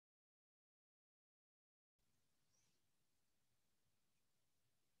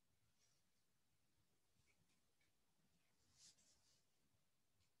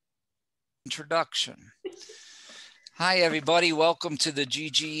introduction. Hi, everybody. Welcome to the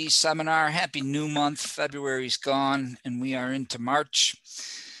GGE seminar. Happy new month. February's gone and we are into March.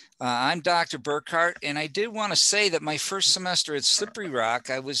 I'm Dr. Burkhart, and I did want to say that my first semester at Slippery Rock,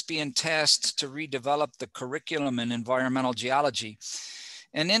 I was being tasked to redevelop the curriculum in environmental geology.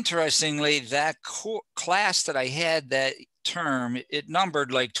 And interestingly, that class that I had that term, it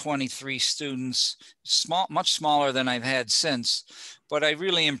numbered like 23 students, much smaller than I've had since, but I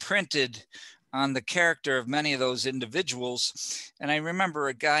really imprinted on the character of many of those individuals. And I remember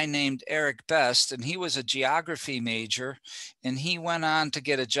a guy named Eric Best, and he was a geography major, and he went on to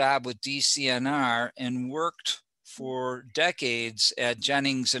get a job with DCNR and worked for decades at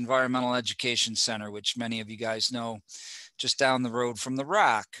Jennings Environmental Education Center, which many of you guys know, just down the road from the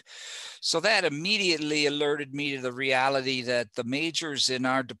Rock. So that immediately alerted me to the reality that the majors in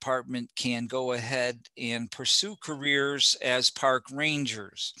our department can go ahead and pursue careers as park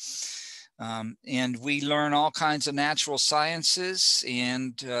rangers. And we learn all kinds of natural sciences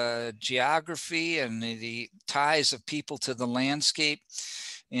and geography and the ties of people to the landscape.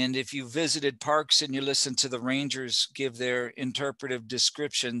 And if you visited parks and you listen to the rangers give their interpretive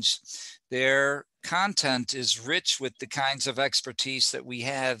descriptions, their content is rich with the kinds of expertise that we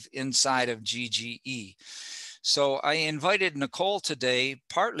have inside of GGE. So I invited Nichole today,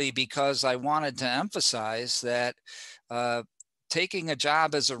 partly because I wanted to emphasize that taking a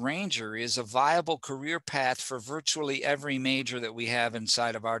job as a ranger is a viable career path for virtually every major that we have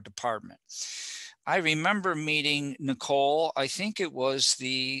inside of our department. I remember meeting Nichole, I think it was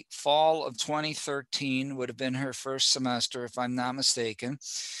the fall of 2013, would have been her first semester, if I'm not mistaken.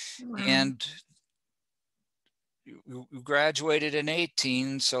 Wow. And you graduated in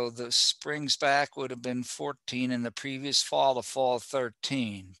 18, so the springs back would have been 14, and the previous fall, the fall of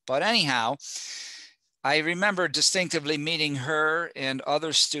 13. But anyhow, I remember distinctively meeting her and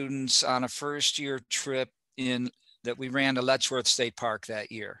other students on a first year trip that we ran to Letchworth State Park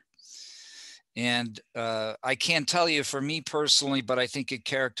that year. And I can't tell you for me personally, but I think it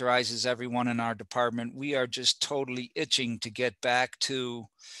characterizes everyone in our department. We are just totally itching to get back to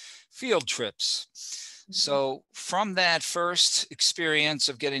field trips. So from that first experience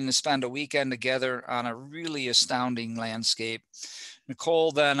of getting to spend a weekend together on a really astounding landscape,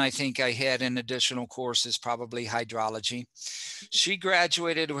 Nichole, then I think I had in additional courses, probably hydrology. She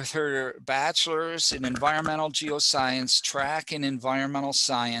graduated with her bachelor's in environmental geoscience, track in environmental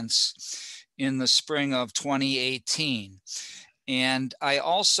science in the spring of 2018. And I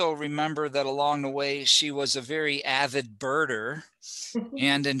also remember that along the way, she was a very avid birder.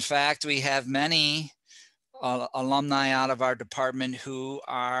 And in fact, we have many alumni out of our department who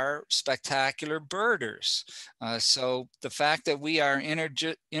are spectacular birders. So the fact that we are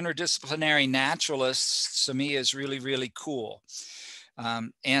interdisciplinary naturalists to me is really, really cool.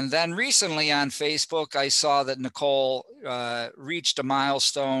 And then recently on Facebook, I saw that Nichole reached a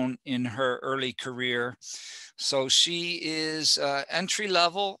milestone in her early career. So she is entry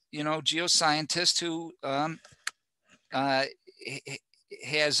level, geoscientist who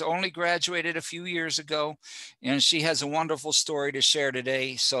has only graduated a few years ago, and she has a wonderful story to share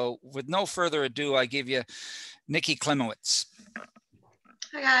today. So with no further ado, I give you Nichole Klimowicz.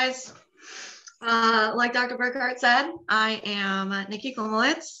 Hi guys. Like Dr. Burkhart said, I am Nichole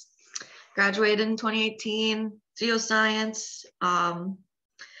Klimowicz, graduated in 2018, geoscience.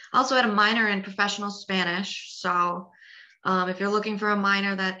 Also had a minor in professional Spanish. So if you're looking for a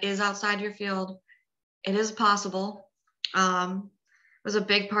minor that is outside your field, it is possible. It was a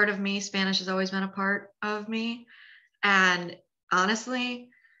big part of me. Spanish has always been a part of me. And honestly,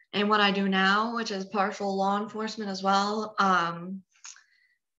 in what I do now, which is partial law enforcement as well,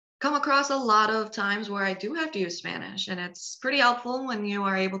 come across a lot of times where I do have to use Spanish. And it's pretty helpful when you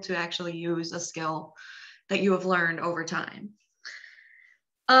are able to actually use a skill that you have learned over time.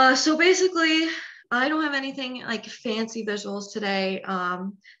 So basically, I don't have anything like fancy visuals today.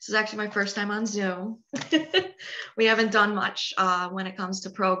 This is actually my first time on Zoom. We haven't done much when it comes to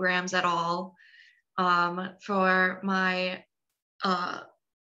programs at all for my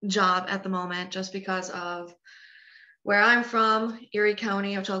job at the moment, just because of where I'm from, Erie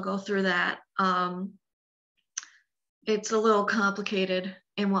County, which I'll go through that. It's a little complicated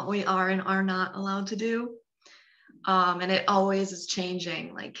in what we are and are not allowed to do. And it always is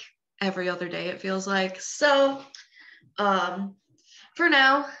changing, like every other day, it feels like. So for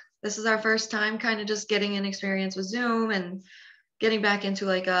now, this is our first time kind of just getting an experience with Zoom and getting back into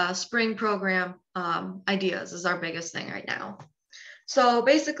like a spring program ideas is our biggest thing right now. So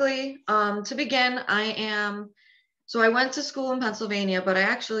basically, to begin, I went to school in Pennsylvania, but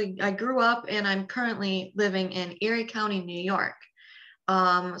I grew up and I'm currently living in Erie County, New York.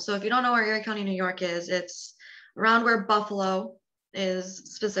 So if you don't know where Erie County, New York is, it's around where Buffalo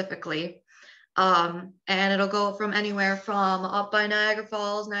is specifically. And it'll go from anywhere from up by Niagara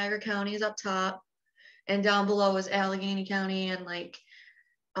Falls, Niagara County is up top, and down below is Allegheny County and like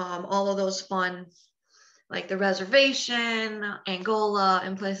all of those fun, like the reservation, Angola,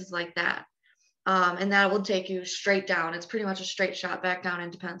 and places like that. And that will take you straight down. It's pretty much a straight shot back down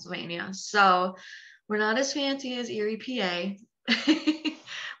into Pennsylvania. So we're not as fancy as Erie, PA,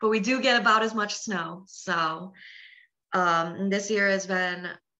 but we do get about as much snow. So this year has been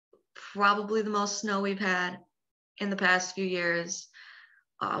probably the most snow we've had in the past few years,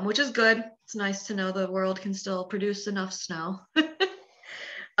 which is good. It's nice to know the world can still produce enough snow.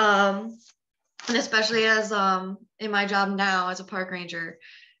 And especially as in my job now as a park ranger,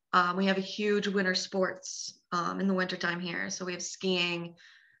 we have a huge winter sports in the wintertime here. So we have skiing,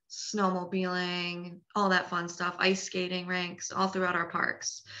 snowmobiling, all that fun stuff, ice skating rinks all throughout our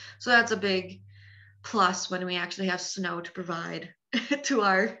parks. So that's a big plus when we actually have snow to provide to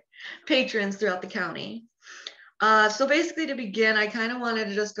our patrons throughout the county. So basically to begin, I kind of wanted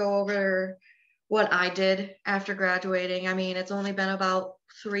to just go over what I did after graduating. I mean, it's only been about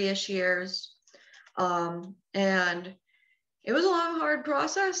 3-ish years. And it was a long, hard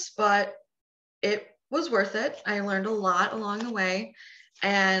process, but it was worth it. I learned a lot along the way.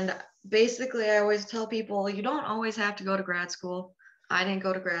 And basically, I always tell people, you don't always have to go to grad school. I didn't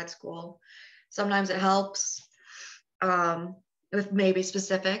go to grad school. Sometimes it helps with maybe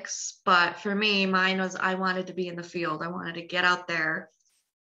specifics, but for me, mine was I wanted to be in the field. I wanted to get out there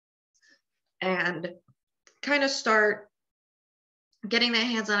and kind of start getting that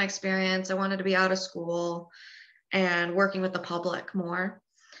hands-on experience. I wanted to be out of school and working with the public more.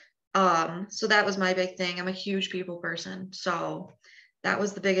 So that was my big thing. I'm a huge people person. So that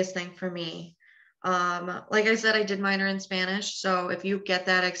was the biggest thing for me. Like I said, I did minor in Spanish. So if you get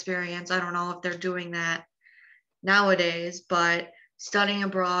that experience, I don't know if they're doing that nowadays, but studying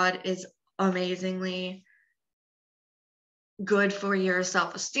abroad is amazingly good for your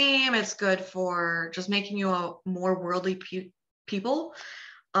self-esteem. It's good for just making you a more worldly people.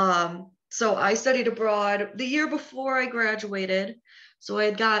 So I studied abroad the year before I graduated. So I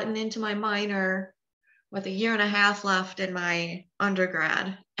had gotten into my minor with 1.5 years left in my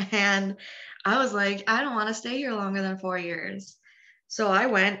undergrad. And I was like, I don't want to stay here longer than 4 years. So I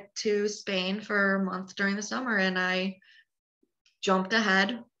went to Spain for a month during the summer and I jumped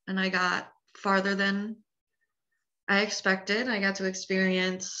ahead and I got farther than I expected. I got to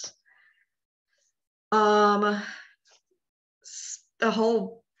experience the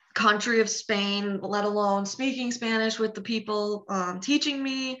whole country of Spain, let alone speaking Spanish with the people teaching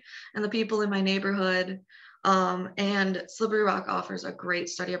me and the people in my neighborhood. And Slippery Rock offers a great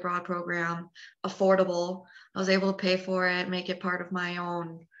study abroad program, affordable. I was able to pay for it, make it part of my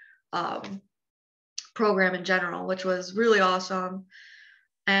own program in general, which was really awesome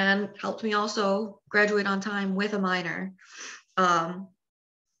and helped me also graduate on time with a minor.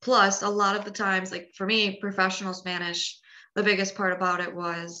 Plus, a lot of the times, like for me, professional Spanish, the biggest part about it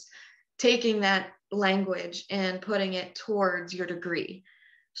was taking that language and putting it towards your degree.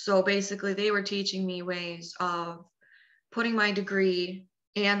 So basically, they were teaching me ways of putting my degree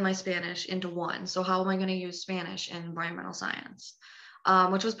and my Spanish into one. So how am I going to use Spanish in environmental science,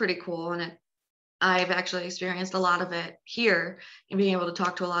 which was pretty cool. And I've actually experienced a lot of it here and being able to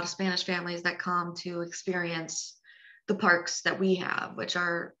talk to a lot of Spanish families that come to experience the parks that we have, which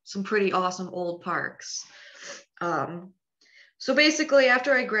are some pretty awesome old parks. So basically,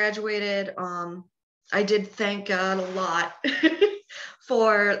 after I graduated, I did thank God a lot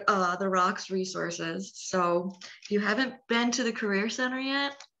for the Rock's resources. So if you haven't been to the Career Center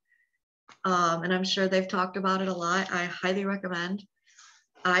yet, and I'm sure they've talked about it a lot, I highly recommend.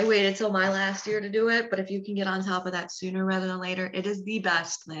 I waited till my last year to do it, but if you can get on top of that sooner rather than later, it is the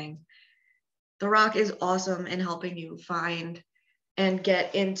best thing. The Rock is awesome in helping you find and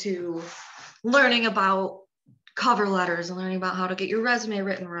get into learning about cover letters and learning about how to get your resume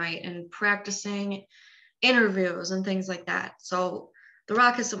written right and practicing interviews and things like that. So the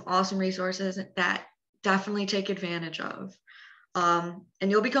Rock has some awesome resources that definitely take advantage of. And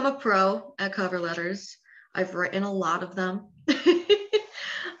you'll become a pro at cover letters. I've written a lot of them.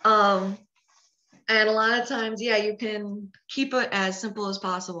 And a lot of times, yeah, you can keep it as simple as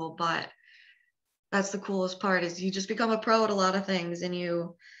possible, but that's the coolest part is you just become a pro at a lot of things and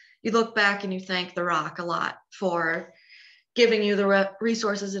you look back and you thank the Rock a lot for giving you the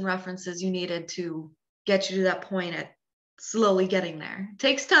resources and references you needed to get you to that point at slowly getting there. It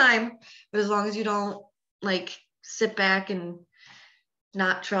takes time, but as long as you don't like sit back and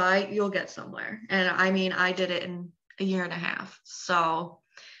not try, you'll get somewhere. And I mean, I did it in a year and a half. So,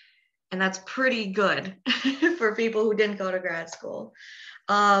 and that's pretty good for people who didn't go to grad school.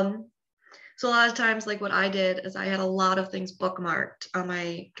 So a lot of times, like what I did is I had a lot of things bookmarked on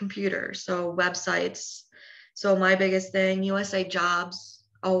my computer. So websites. So my biggest thing, USA Jobs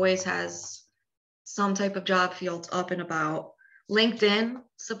always has some type of job fields up and about. LinkedIn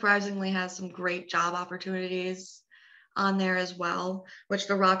surprisingly has some great job opportunities on there as well, which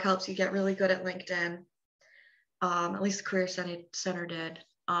The Rock helps you get really good at LinkedIn. At least the Career Center did.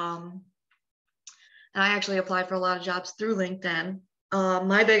 And I actually applied for a lot of jobs through LinkedIn.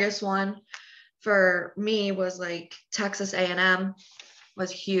 My biggest one for me was like Texas A&M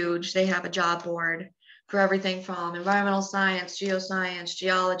was huge. They have a job board for everything from environmental science, geoscience,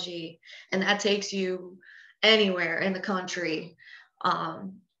 geology, and that takes you anywhere in the country.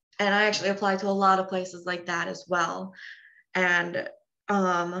 And I actually applied to a lot of places like that as well. And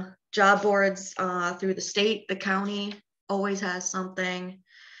job boards through the state, the county always has something.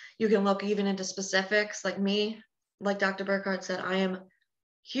 You can look even into specifics. Like me, like Dr. Burkhardt said, I am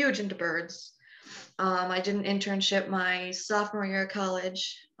huge into birds. I did an internship my sophomore year of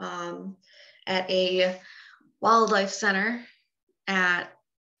college at a wildlife center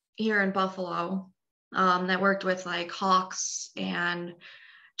here in Buffalo that worked with like hawks and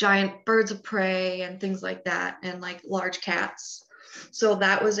giant birds of prey and things like that, and like large cats. So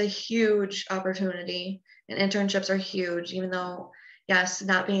that was a huge opportunity, and internships are huge, even though, yes,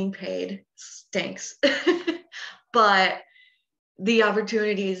 not being paid stinks. But the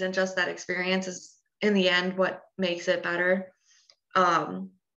opportunities and just that experience is in the end what makes it better.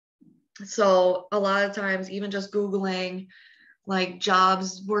 So a lot of times, even just Googling like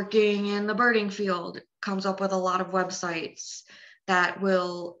jobs working in the birding field comes up with a lot of websites that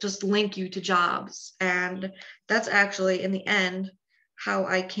will just link you to jobs. And that's actually in the end how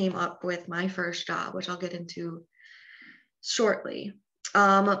I came up with my first job, which I'll get into shortly.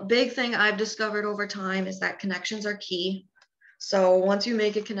 A big thing I've discovered over time is that connections are key. So once you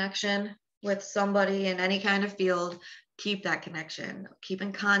make a connection with somebody in any kind of field, keep that connection, keep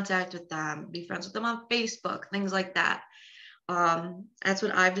in contact with them, be friends with them on Facebook, things like that. That's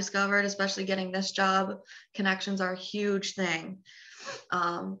what I've discovered, especially getting this job. Connections are a huge thing.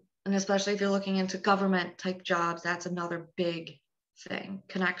 And especially if you're looking into government type jobs, that's another big thing,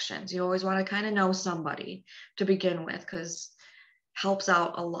 connections. You always want to kind of know somebody to begin with, because helps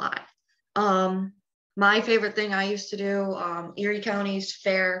out a lot. My favorite thing I used to do, Erie County's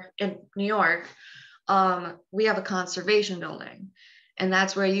fair in New York, we have a conservation building, and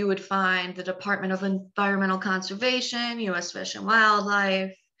that's where you would find the Department of Environmental Conservation, U.S. Fish and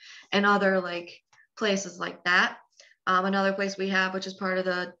Wildlife, and other like places like that. Another place we have, which is part of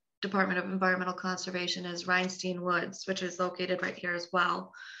the Department of Environmental Conservation, is Rhinestein Woods, which is located right here as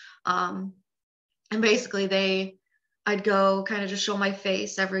well. And basically I'd go kind of just show my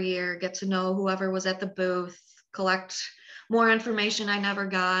face every year, get to know whoever was at the booth, collect more information I never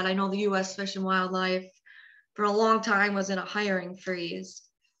got. I know the U.S. Fish and Wildlife for a long time was in a hiring freeze,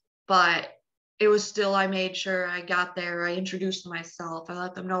 but it was still, I made sure I got there. I introduced myself. I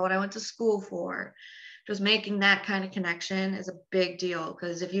let them know what I went to school for. Just making that kind of connection is a big deal,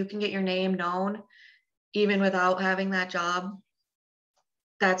 because if you can get your name known, even without having that job,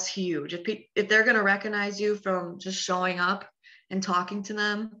 that's huge. If they're going to recognize you from just showing up and talking to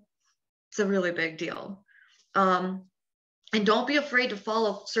them, it's a really big deal. And don't be afraid to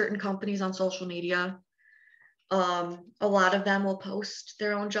follow certain companies on social media. A lot of them will post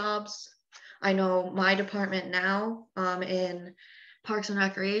their own jobs. I know my department now in Parks and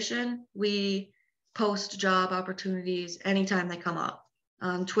Recreation, we post job opportunities anytime they come up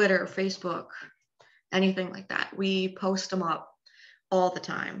on Twitter, Facebook, anything like that. We post them up all the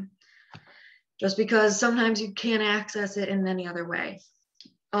time, just because sometimes you can't access it in any other way.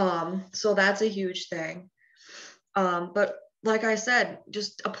 So that's a huge thing. But like I said,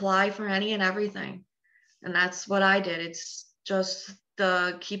 just apply for any and everything. And that's what I did. It's just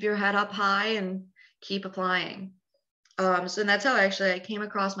keep your head up high and keep applying. So that's how I came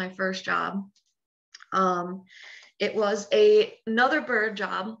across my first job. It was another bird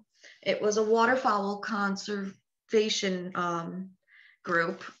job. It was a waterfowl conservation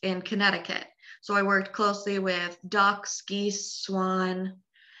group in Connecticut. So I worked closely with ducks, geese, swan,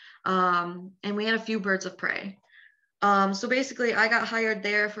 and we had a few birds of prey. So basically I got hired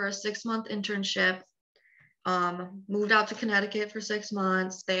there for a 6-month internship, moved out to Connecticut for 6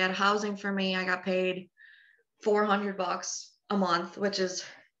 months. They had housing for me. I got paid $400 a month, which is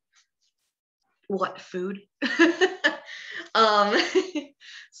food.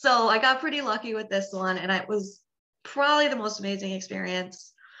 So I got pretty lucky with this one, and it was probably the most amazing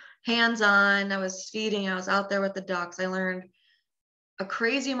experience hands-on. I was feeding, I was out there with the ducks. I learned a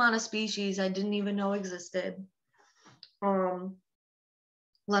crazy amount of species I didn't even know existed,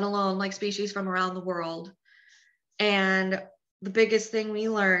 let alone like species from around the world. And the biggest thing we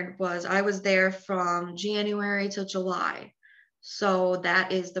learned was I was there from January to July. So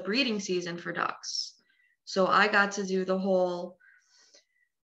that is the breeding season for ducks. So I got to do the whole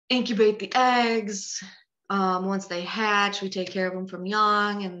incubate the eggs. Once they hatch, we take care of them from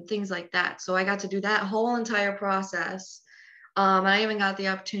young and things like that. So I got to do that whole entire process. I even got the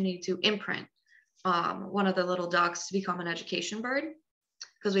opportunity to imprint one of the little ducks to become an education bird,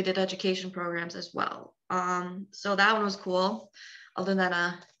 because we did education programs as well. So that one was cool. Other than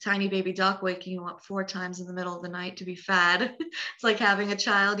a tiny baby duck waking you up 4 times in the middle of the night to be fed. It's like having a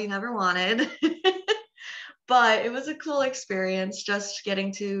child you never wanted. But it was a cool experience, just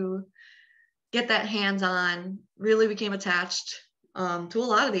getting to get that hands-on. Really became attached to a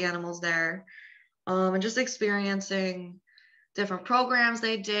lot of the animals there, and just experiencing different programs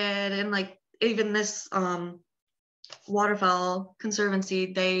they did. And like even this waterfowl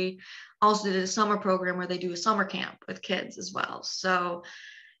conservancy, they also did a summer program where they do a summer camp with kids as well. So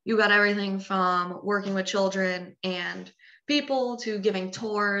you got everything from working with children and people to giving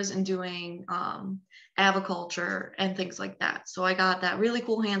tours and doing aviculture and things like that. So I got that really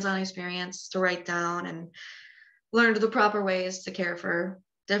cool hands-on experience to write down and learned the proper ways to care for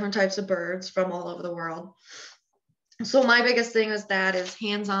different types of birds from all over the world. So my biggest thing is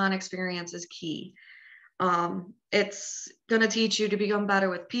hands-on experience is key. It's going to teach you to become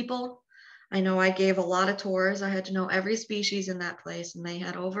better with people. I know I gave a lot of tours. I had to know every species in that place, and they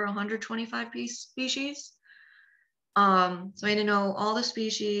had over 125 species. So I had to know all the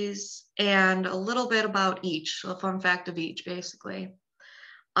species and a little bit about each, a fun fact of each, basically.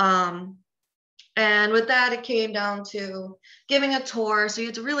 And with that, it came down to giving a tour. So you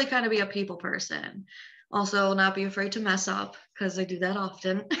have to really kind of be a people person. Also, not be afraid to mess up, because I do that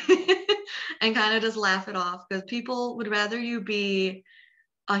often, and kind of just laugh it off, because people would rather you be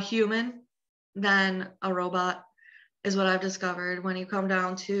a human than a robot, is what I've discovered when you come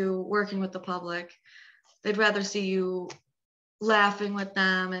down to working with the public. They'd rather see you laughing with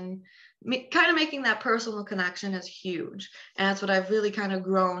them, and kind of making that personal connection is huge. And that's what I've really kind of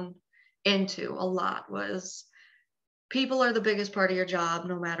grown into a lot, was people are the biggest part of your job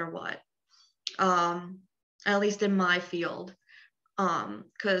no matter what. At least in my field,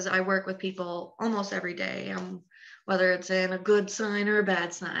 because I work with people almost every day, whether it's in a good sign or a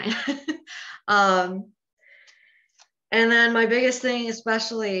bad sign. And then my biggest thing,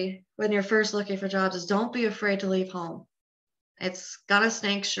 especially when you're first looking for jobs, is don't be afraid to leave home. It's gonna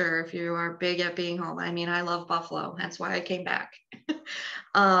stink, sure, if you are big at being home. I mean, I love Buffalo, that's why I came back.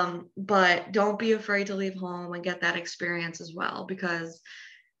 But don't be afraid to leave home and get that experience as well, because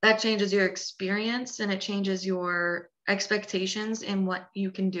that changes your experience and it changes your expectations in what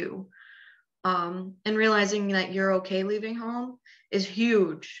you can do. And realizing that you're okay leaving home is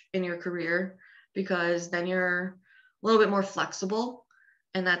huge in your career, because then you're a little bit more flexible,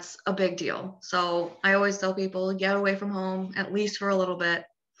 and that's a big deal. So I always tell people, get away from home, at least for a little bit.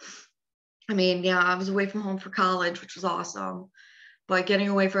 I mean, yeah, I was away from home for college, which was awesome, but getting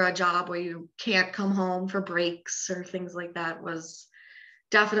away for a job where you can't come home for breaks or things like that was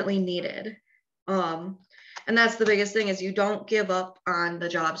definitely needed. And that's the biggest thing, is you don't give up on the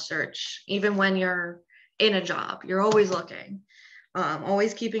job search. Even when you're in a job, you're always looking,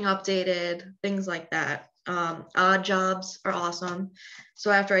 always keeping updated, things like that. Odd jobs are awesome.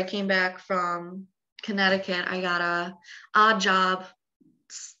 So after I came back from Connecticut, I got a odd job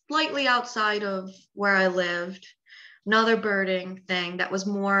slightly outside of where I lived, another birding thing that was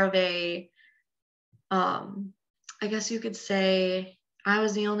more of a, I guess you could say I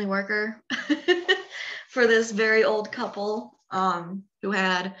was the only worker for this very old couple, who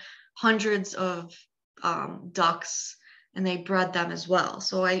had hundreds of ducks, and they bred them as well.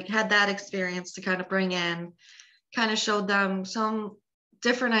 So I had that experience to kind of bring in, kind of showed them some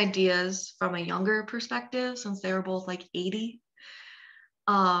different ideas from a younger perspective, since they were both like 80.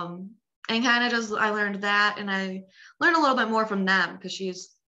 And kind of just, I learned that, and I learned a little bit more from them, because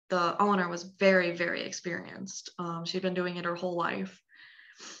the owner was very, very experienced. She'd been doing it her whole life.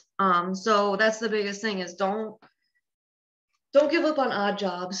 So that's the biggest thing, is don't give up on odd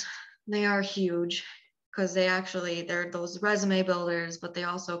jobs. They are huge, because they're those resume builders, but they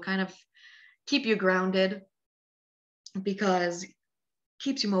also kind of keep you grounded, because it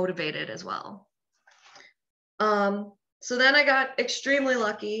keeps you motivated as well. So then I got extremely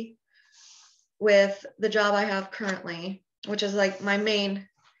lucky with the job I have currently, which is like my main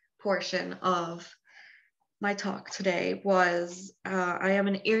portion of my talk today was I am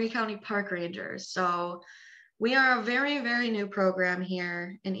an Erie County Park Ranger. So we are a very, very new program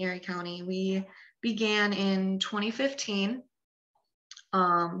here in Erie County. We began in 2015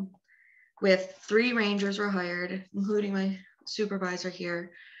 with 3 rangers were hired, including my supervisor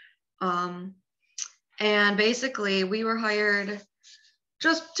here. And basically we were hired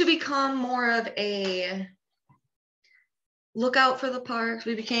just to become more of a lookout for the parks.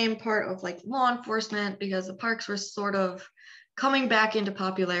 We became part of like law enforcement because the parks were sort of coming back into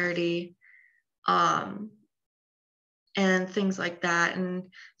popularity, and things like that.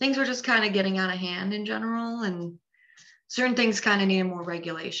 And things were just kind of getting out of hand in general, and certain things kind of needed more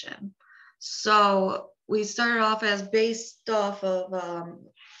regulation. So we started off as based off of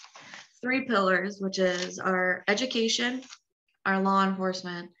 3 pillars, which is our education, our law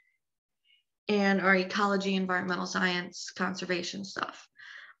enforcement, and our ecology, environmental science, conservation stuff.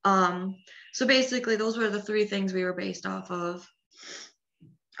 So basically those were the 3 things we were based off of.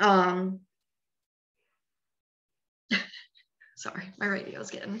 Sorry, my radio's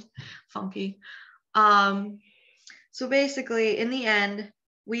getting funky. So basically in the end,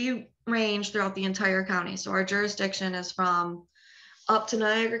 we range throughout the entire county. So our jurisdiction is from up to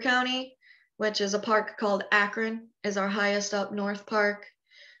Niagara County, which is a park called Akron, is our highest up north park,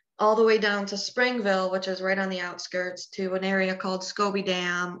 all the way down to Springville, which is right on the outskirts, to an area called Scobie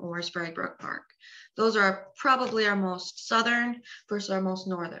Dam or Spraguebrook Park. Those are probably our most southern versus our most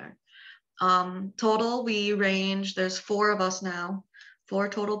northern. Total, we range, there's 4 of us now, 4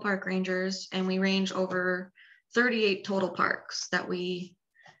 total park rangers, and we range over 38 total parks that we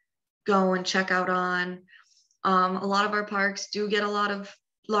go and check out on. A lot of our parks do get a lot of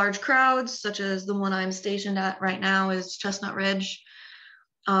large crowds, such as the one I'm stationed at right now is Chestnut Ridge.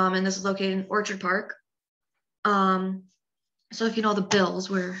 And this is located in Orchard Park. So if you know the Bills,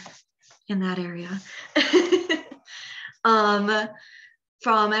 we're in that area.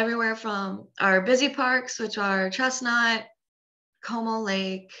 From everywhere from our busy parks, which are Chestnut, Como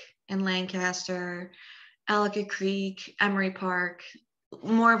Lake, and Lancaster, Ellicott Creek, Emery Park,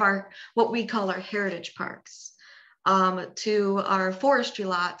 more of our, what we call our heritage parks, to our forestry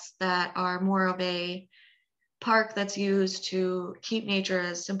lots that are more of a park that's used to keep nature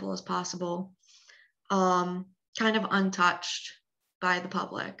as simple as possible, kind of untouched by the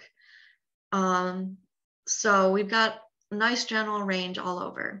public. So we've got a nice general range all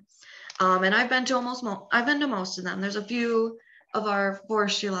over. And I've been to most of them. There's a few of our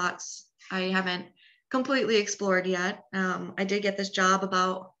forestry lots I haven't completely explored yet. I did get this job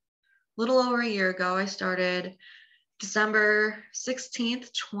about a little over a year ago. I started December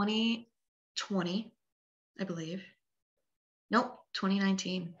 16th, 2020. I believe. Nope,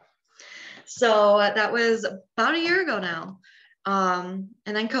 2019. So that was about a year ago now. And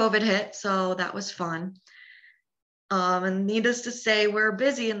then COVID hit, so that was fun. And needless to say, we're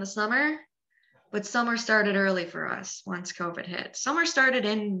busy in the summer, but summer started early for us once COVID hit. Summer started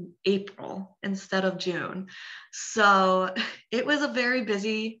in April instead of June. So it was a very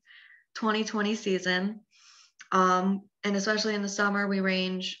busy 2020 season. And especially in the summer, we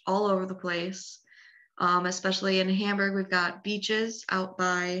range all over the place. Especially in Hamburg, we've got beaches out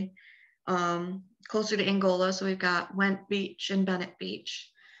by closer to Angola. So we've got Went Beach and Bennett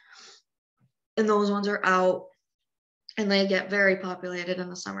Beach. And those ones are out and they get very populated in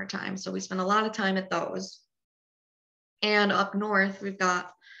the summertime. So we spend a lot of time at those. And up north, we've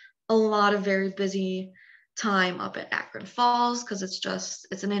got a lot of very busy time up at Akron Falls because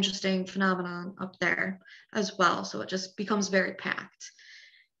it's an interesting phenomenon up there as well. So it just becomes very packed.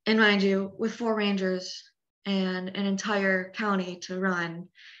 And mind you, with 4 rangers and an entire county to run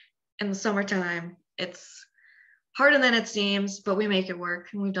in the summertime, it's harder than it seems, but we make it work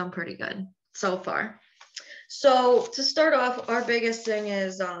and we've done pretty good so far. So to start off, our biggest thing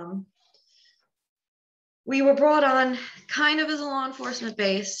is we were brought on kind of as a law enforcement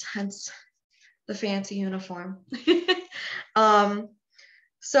base, hence the fancy uniform.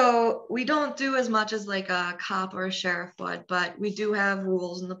 So we don't do as much as like a cop or a sheriff would, but we do have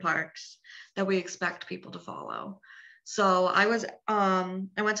rules in the parks that we expect people to follow. So I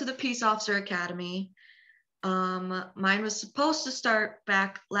went to the Peace Officer Academy. Mine was supposed to start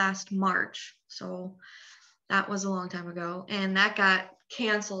back last March. So that was a long time ago. And that got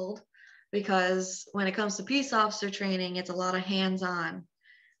canceled because when it comes to peace officer training, it's a lot of hands-on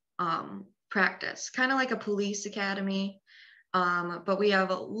practice, kind of like a police academy. But we have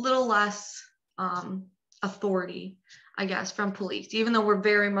a little less authority, I guess, from police, even though we're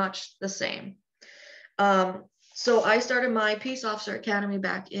very much the same. So I started my Peace Officer Academy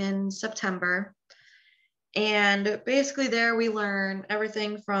back in September. And basically there we learn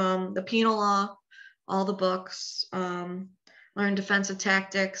everything from the penal law all the books, learned defensive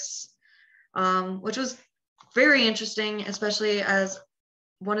tactics, which was very interesting, especially as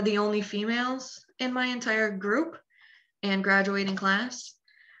one of the only females in my entire group and graduating class.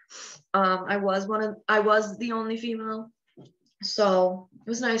 I was the only female, so it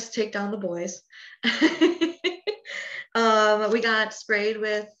was nice to take down the boys. We got sprayed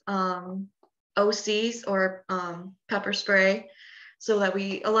with OCs or pepper spray, so that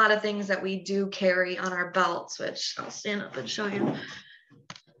a lot of things that we do carry on our belts, which I'll stand up and show you.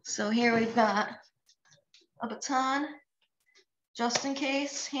 So here we've got a baton, just in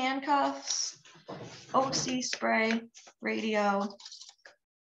case, handcuffs, OC spray, radio,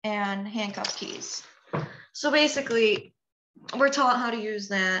 and handcuff keys. So basically, we're taught how to use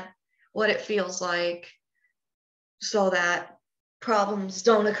that, what it feels like, so that problems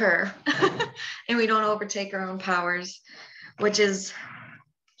don't occur and we don't overtake our own powers, which is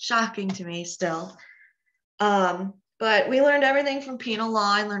shocking to me still. But we learned everything from penal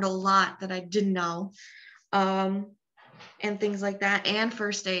law. I learned a lot that I didn't know, and things like that. And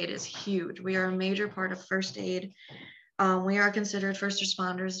first aid is huge. We are a major part of first aid. We are considered first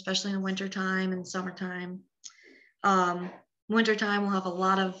responders, especially in wintertime and summertime. Wintertime, we'll have a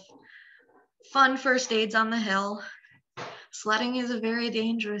lot of fun first aids on the hill. Sledding is a very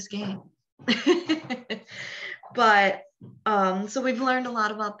dangerous game. But so we've learned a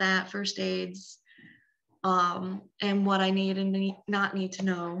lot about that, first aids, and what I need and not need to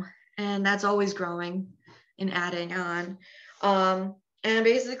know. And that's always growing and adding on. And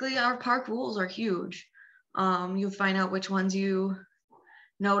basically our park rules are huge. You'll find out which ones you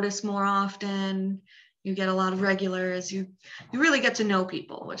notice more often. You get a lot of regulars. You really get to know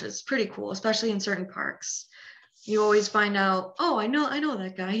people, which is pretty cool, especially in certain parks. You always find out, oh, I know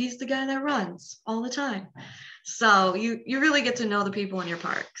that guy. He's the guy that runs all the time. So you really get to know the people in your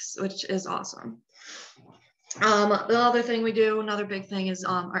parks, which is awesome. The other thing we do, another big thing, is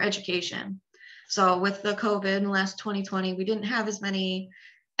our education. So with the COVID in the last 2020, we didn't have as many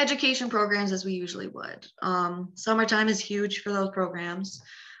education programs as we usually would. Summertime is huge for those programs.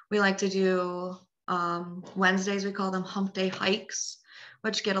 We like to do Wednesdays, we call them hump day hikes,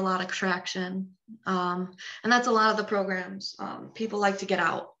 which get a lot of traction. And that's a lot of the programs. People like to get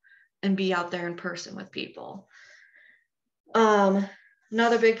out and be out there in person with people.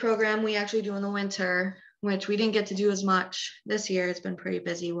 Another big program we actually do in the winter, which we didn't get to do as much this year, it's been pretty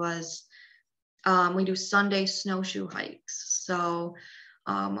busy, was we do Sunday snowshoe hikes. So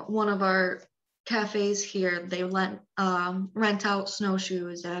one of our cafes here, they rent out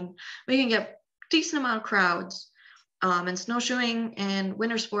snowshoes, and we can get decent amount of crowds. And snowshoeing and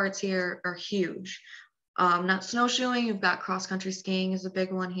winter sports here are huge. Not snowshoeing, you've got cross-country skiing is a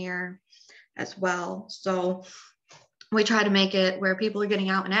big one here as well. So we try to make it where people are getting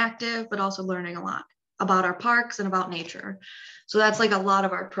out and active, but also learning a lot about our parks and about nature. So that's like a lot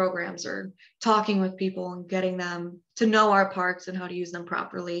of our programs are talking with people and getting them to know our parks and how to use them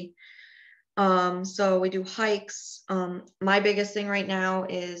properly. So we do hikes. My biggest thing right now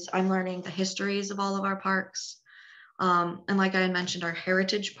is I'm learning the histories of all of our parks. And like I had mentioned, our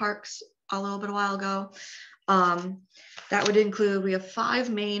heritage parks a little bit a while ago. That would include, we have 5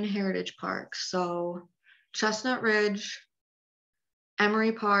 main heritage parks. So Chestnut Ridge,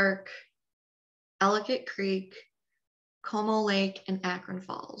 Emery Park, Ellicott Creek, Como Lake, and Akron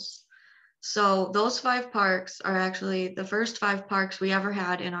Falls. So those 5 parks are actually the first 5 parks we ever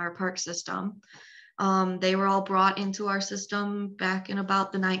had in our park system. They were all brought into our system back in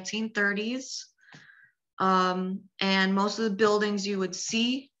about the 1930s. And most of the buildings you would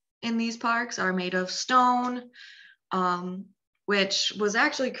see in these parks are made of stone, which was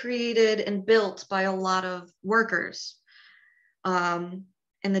actually created and built by a lot of workers in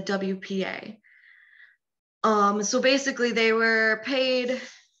the WPA. So basically they were paid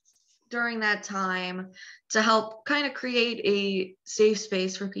during that time to help kind of create a safe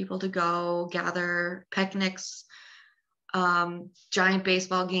space for people to go gather, picnics, giant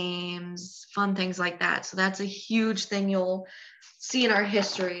baseball games, fun things like that. So that's a huge thing you'll see in our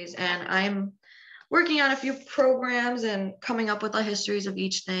histories. And I'm working on a few programs and coming up with the histories of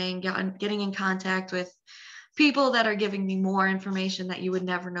each thing, getting in contact with people that are giving me more information that you would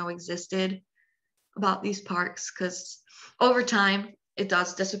never know existed about these parks, because over time it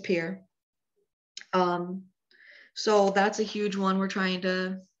does disappear. So that's a huge one we're trying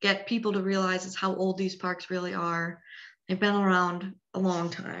to get people to realize, is how old these parks really are. They've been around a long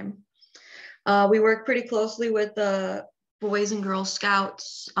time. We work pretty closely with the Boys and Girls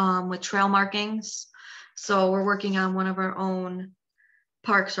Scouts with trail markings. So we're working on one of our own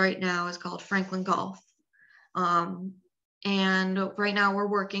parks right now. It's called Franklin Golf. And right now we're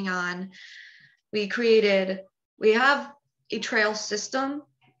working on we have a trail system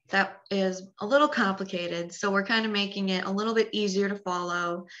that is a little complicated. So we're kind of making it a little bit easier to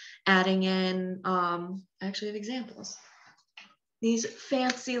follow, adding in, actually have examples. These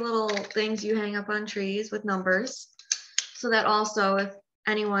fancy little things you hang up on trees with numbers, so that also if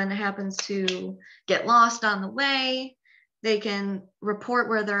anyone happens to get lost on the way, they can report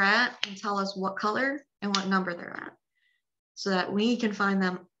where they're at and tell us what color and what number they're at, so that we can find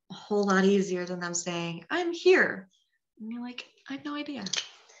them a whole lot easier than them saying, I'm here. And you're like, I have no idea.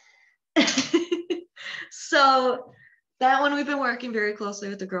 So that one we've been working very closely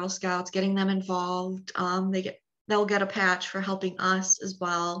with the Girl Scouts, getting them involved. They'll get a patch for helping us as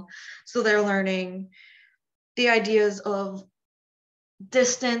well. So they're learning the ideas of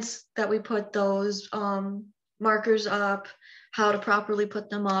distance that we put those markers up, how to properly put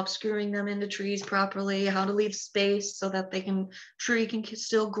them up, screwing them into trees properly, how to leave space so that tree can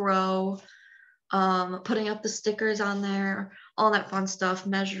still grow, putting up the stickers on there, all that fun stuff,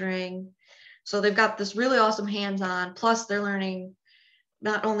 measuring. So they've got this really awesome hands-on, plus they're learning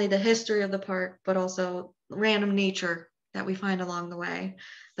not only the history of the park, but also random nature that we find along the way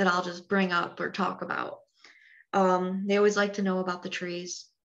that I'll just bring up or talk about. They always like to know about the trees.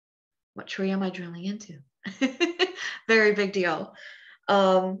 What tree am I drilling into? Very big deal.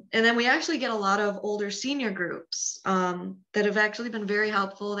 And then we actually get a lot of older senior groups that have actually been very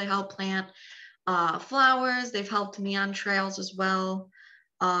helpful. They help plant flowers. They've helped me on trails as well,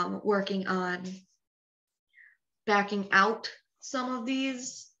 working on backing out some of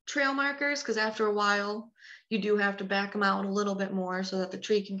these trail markers, because after a while you do have to back them out a little bit more so that the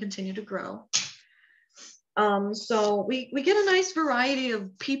tree can continue to grow. So we get a nice variety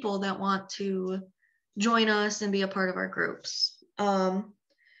of people that want to join us and be a part of our groups. And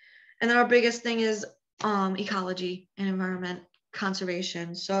then our biggest thing is ecology and environment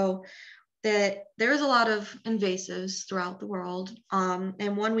conservation. So that there's a lot of invasives throughout the world.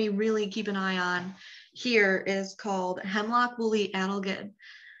 And one we really keep an eye on here is called hemlock woolly adelgid.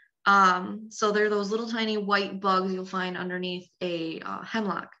 So they're those little tiny white bugs you'll find underneath a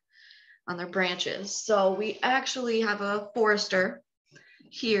hemlock on their branches. So we actually have a forester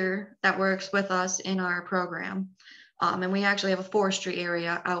here that works with us in our program. And we actually have a forestry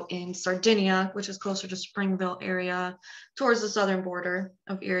area out in Sardinia, which is closer to Springville area, towards the southern border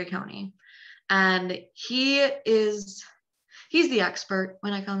of Erie County. And he's the expert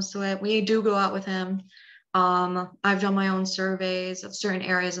when it comes to it. We do go out with him. I've done my own surveys of certain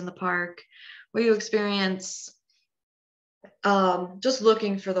areas in the park where you experience just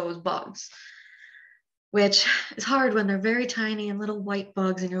looking for those bugs, which is hard when they're very tiny and little white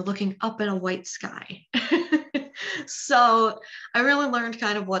bugs and you're looking up in a white sky. So I really learned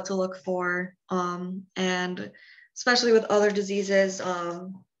kind of what to look for, and especially with other diseases.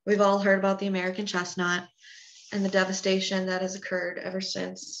 We've all heard about the American chestnut and the devastation that has occurred ever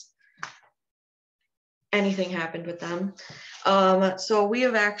since anything happened with them. So we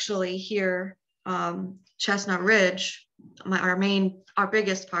have actually here, Chestnut Ridge, our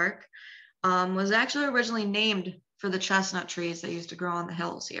biggest park, was actually originally named for the chestnut trees that used to grow on the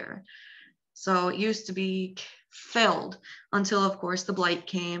hills here. So it used to be filled until, of course, the blight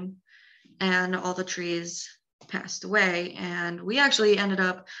came and all the trees passed away. And we actually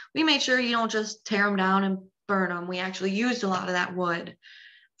we made sure you don't just tear them down and burn them. We actually used a lot of that wood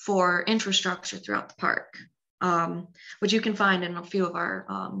for infrastructure throughout the park, which you can find in a few of our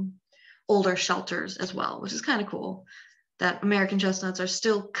older shelters as well, which is kind of cool that American chestnuts are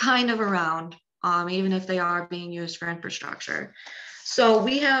still kind of around, even if they are being used for infrastructure. So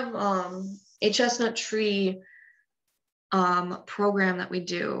we have a chestnut tree program that we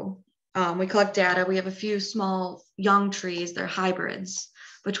do. We collect data. We have a few small young trees. They're hybrids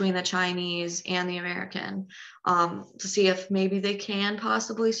between the Chinese and the American, to see if maybe they can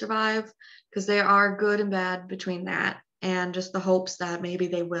possibly survive, because they are good and bad between that, and just the hopes that maybe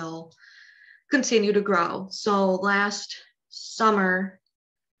they will continue to grow. So last summer,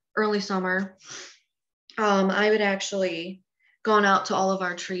 early summer, I had actually gone out to all of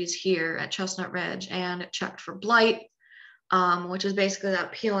our trees here at Chestnut Ridge and checked for blight, which is basically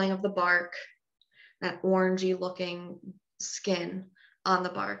that peeling of the bark, that orangey looking skin on the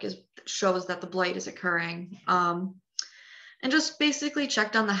bark shows that the blight is occurring. And just basically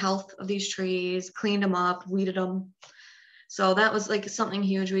checked on the health of these trees, cleaned them up, weeded them. So that was like something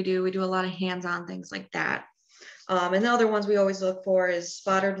huge we do. We do a lot of hands-on things like that. And the other ones we always look for is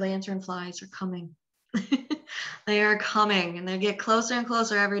spotted lanternflies are coming. They are coming and they get closer and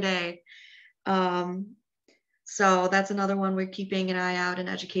closer every day. So that's another one we're keeping an eye out and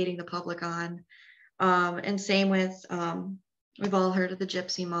educating the public on. And same with, we've all heard of the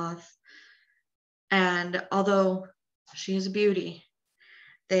gypsy moth. And although she is a beauty,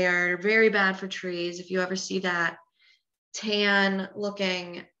 they are very bad for trees. If you ever see that tan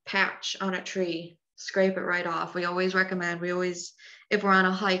looking patch on a tree, scrape it right off. We always recommend, if we're on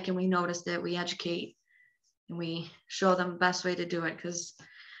a hike and we notice it, we educate and we show them the best way to do it, because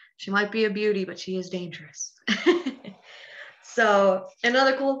she might be a beauty, but she is dangerous. So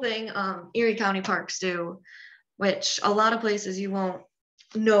another cool thing Erie County parks do, which a lot of places you won't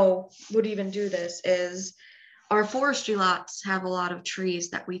know would even do this, is our forestry lots have a lot of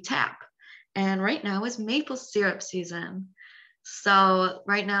trees that we tap. And right now is maple syrup season. So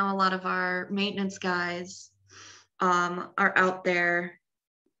right now, a lot of our maintenance guys are out there,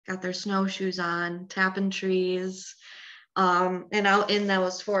 got their snowshoes on, tapping trees. And out in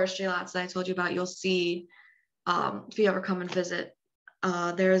those forestry lots that I told you about, you'll see, if you ever come and visit,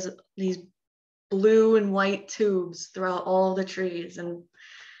 there's these blue and white tubes throughout all the trees, and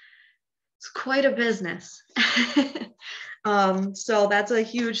it's quite a business. So that's a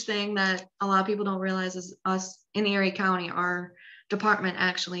huge thing that a lot of people don't realize is us in Erie County, our department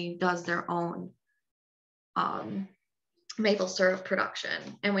actually does their own maple syrup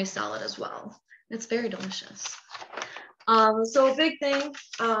production, and we sell it as well. It's very delicious. So a big thing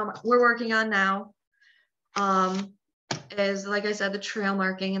we're working on now is, like I said, the trail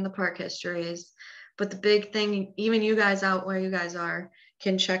marking and the park histories. But the big thing, even you guys out where you guys are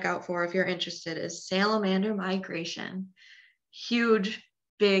can check out for if you're interested, is salamander migration. Huge,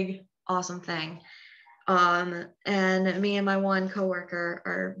 big, awesome thing. And me and my one coworker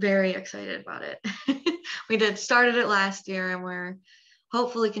are very excited about it. We started it last year, and we're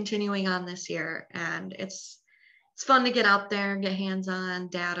hopefully continuing on this year. And it's fun to get out there and get hands-on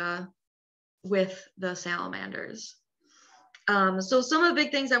data with the salamanders. So some of the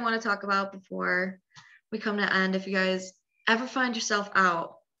big things I want to talk about before we come to end, if you guys ever find yourself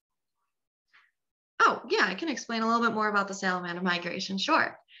out. Oh, yeah, I can explain a little bit more about the salamander migration,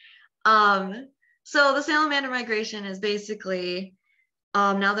 sure. So the salamander migration is basically,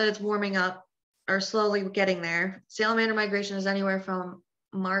 now that it's warming up or slowly getting there, salamander migration is anywhere from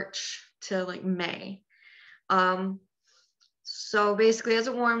March to like May. So basically, as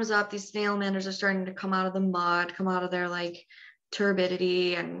it warms up, these salamanders are starting to come out of the mud, come out of their like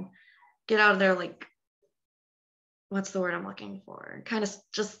turbidity, and get out of their like, what's the word I'm looking for? Kind of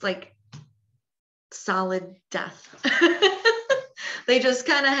just like solid death. They just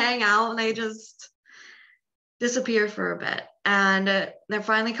kind of hang out and they just disappear for a bit. And they're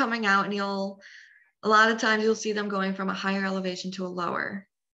finally coming out, and a lot of times you'll see them going from a higher elevation to a lower,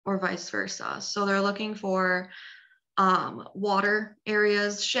 or vice versa. So they're looking for water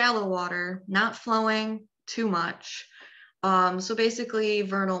areas, shallow water, not flowing too much. So basically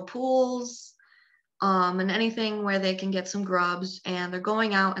vernal pools, and anything where they can get some grubs, and they're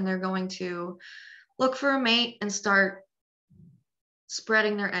going out and they're going to look for a mate and start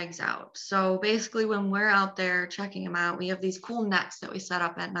spreading their eggs out. So basically when we're out there checking them out, we have these cool nets that we set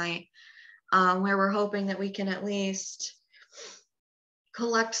up at night, where we're hoping that we can at least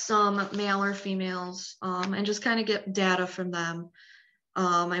collect some male or females, and just kind of get data from them,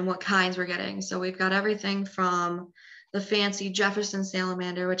 and what kinds we're getting. So we've got everything from the fancy Jefferson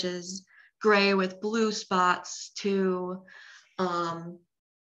salamander, which is gray with blue spots, to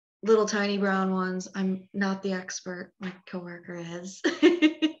little tiny brown ones. I'm not the expert, my coworker is.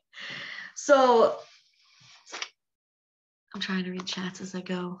 So I'm trying to read chats as I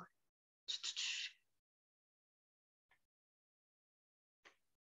go.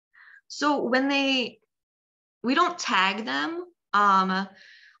 So we don't tag them. A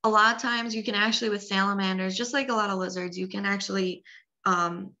lot of times you can actually, with salamanders, just like a lot of lizards, you can actually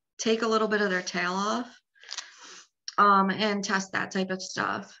take a little bit of their tail off, and test that type of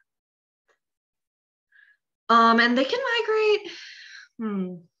stuff. And they can migrate,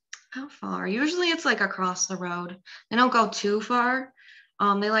 how far? Usually it's like across the road. They don't go too far.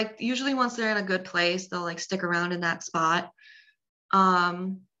 They usually once they're in a good place, they'll like stick around in that spot.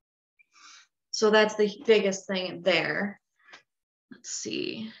 So that's the biggest thing there. Let's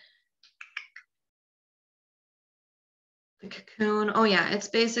see. The cocoon. Oh yeah, it's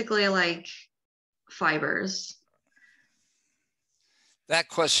basically like fibers. That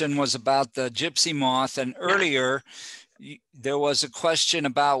question was about the gypsy moth, and earlier there was a question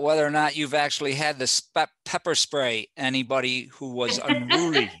about whether or not you've actually had the pepper spray anybody who was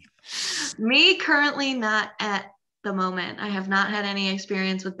unruly. Me currently not at the moment. I have not had any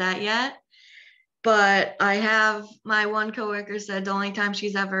experience with that yet, but I have, my one coworker said the only time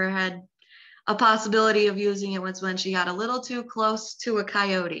she's ever had a possibility of using it was when she got a little too close to a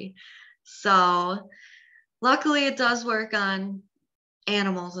coyote. So luckily it does work on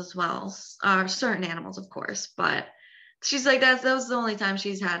animals as well, certain animals, of course, but she's like, that was the only time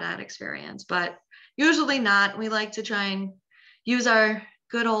she's had that experience, but usually not. We like to try and use our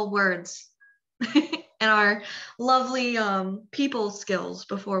good old words and our lovely people skills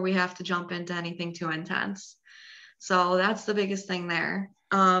before we have to jump into anything too intense. So that's the biggest thing there.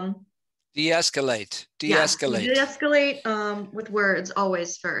 De-escalate. Yes, de-escalate with words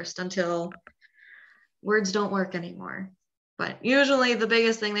always first until words don't work anymore. But usually the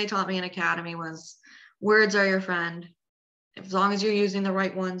biggest thing they taught me in academy was words are your friend. As long as you're using the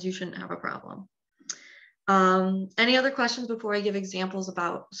right ones, you shouldn't have a problem. Any other questions before I give examples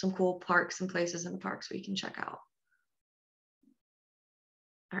about some cool parks and places in the parks we can check out?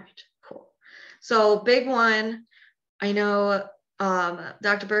 All right, cool. So big one, I know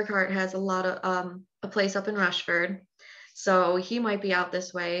Dr. Burkhart has a lot of a place up in Rushford. So he might be out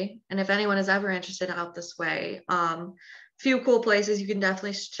this way. And if anyone is ever interested out this way, few cool places you can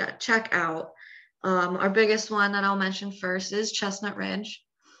definitely check out. Our biggest one that I'll mention first is Chestnut Ridge.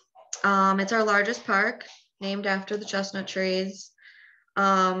 It's our largest park, named after the chestnut trees.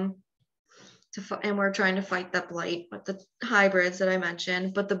 And we're trying to fight that blight with the hybrids that I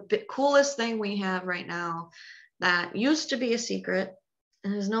mentioned. But the coolest thing we have right now that used to be a secret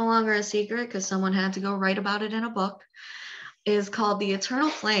and is no longer a secret because someone had to go write about it in a book is called the Eternal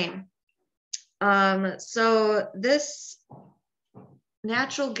Flame. So this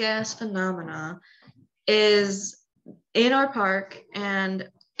natural gas phenomena is in our park, and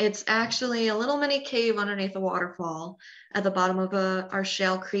it's actually a little mini cave underneath a waterfall at the bottom of our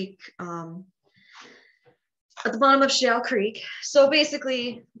Shale Creek. At the bottom of Shale Creek. So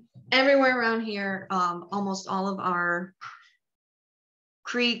basically, everywhere around here, almost all of our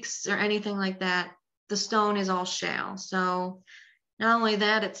creeks or anything like that, the stone is all shale. So not only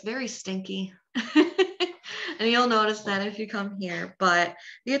that, it's very stinky. And you'll notice that if you come here. But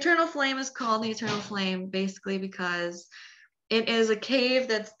the Eternal Flame is called the Eternal Flame basically because it is a cave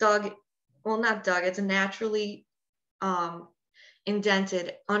that's dug, well, not dug, it's naturally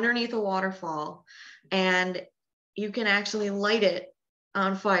indented underneath a waterfall. And you can actually light it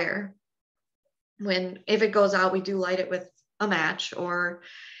on fire. If it goes out, we do light it with a match or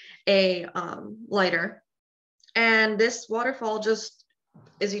a lighter. And this waterfall just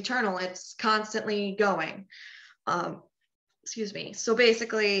is eternal. It's constantly going. Excuse me. So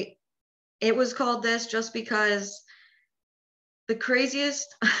basically, it was called this just because the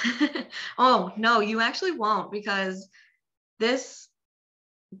craziest. Oh, no, you actually won't, because this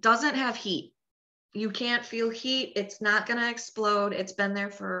doesn't have heat. You can't feel heat. It's not going to explode. It's been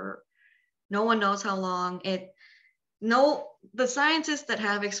there for no one knows how long. The scientists that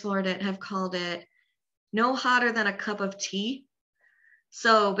have explored it have called it no hotter than a cup of tea.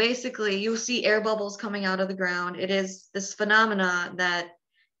 So basically, you'll see air bubbles coming out of the ground. It is this phenomena that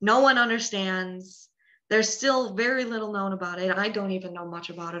no one understands. There's still very little known about it. I don't even know much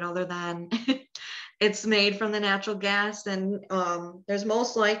about it other than it's made from the natural gas, and there's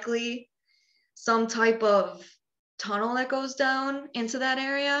most likely some type of tunnel that goes down into that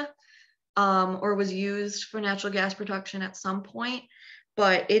area, or was used for natural gas production at some point,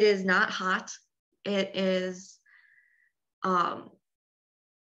 but it is not hot. It is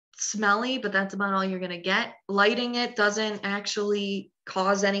smelly, but that's about all you're going to get. Lighting it doesn't actually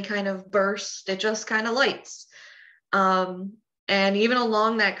cause any kind of burst. It just kind of lights. And even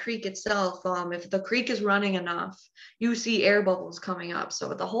along that creek itself, if the creek is running enough, you see air bubbles coming up.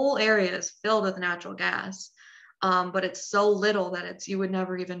 So the whole area is filled with natural gas, but it's so little that you would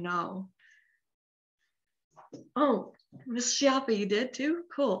never even know. Oh, Miss Schiappa, you did too?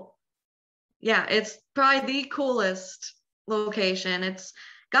 Cool. Yeah, it's probably the coolest location. It's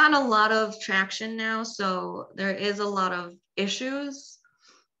gotten a lot of traction now, so there is a lot of issues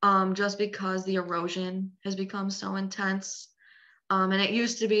just because the erosion has become so intense. And it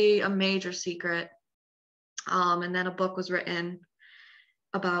used to be a major secret. And then a book was written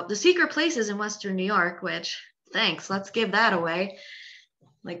about the secret places in Western New York, which, thanks, let's give that away.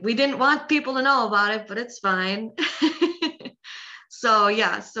 Like, we didn't want people to know about it, but it's fine. So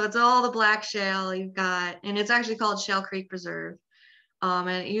yeah, so it's all the black shale you've got, and it's actually called Shale Creek Preserve. And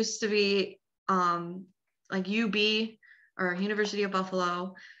it used to be like UB, or University of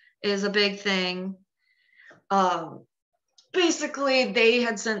Buffalo, is a big thing. Basically, they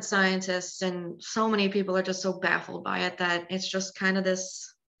had sent scientists, and so many people are just so baffled by it that it's just kind of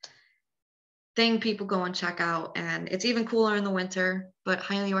this thing people go and check out. And it's even cooler in the winter, but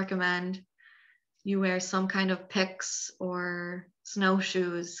highly recommend you wear some kind of picks or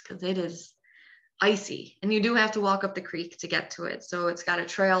snowshoes because it is icy, and you do have to walk up the creek to get to it. So it's got a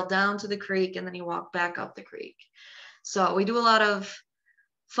trail down to the creek, and then you walk back up the creek. So we do a lot of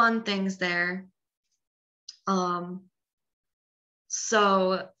fun things there.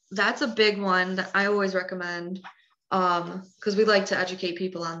 So that's a big one that I always recommend, because we like to educate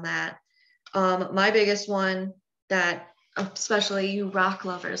people on that. My biggest one that especially you rock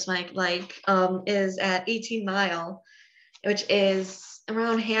lovers might like is at 18 Mile, which is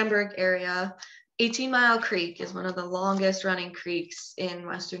around Hamburg area. 18 Mile Creek is one of the longest running creeks in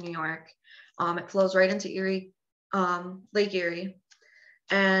Western New York. It flows right into Erie, Lake Erie.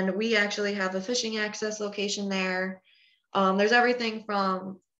 And we actually have a fishing access location there. There's everything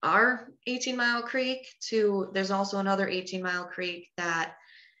from our 18 Mile Creek to there's also another 18 Mile Creek that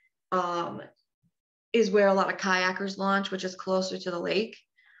is where a lot of kayakers launch, which is closer to the lake.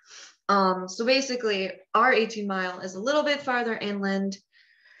 So basically our 18 Mile is a little bit farther inland.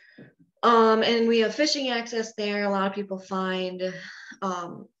 And we have fishing access there. A lot of people find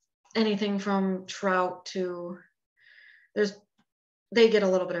anything from trout to they get a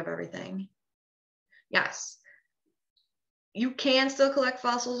little bit of everything. Yes. You can still collect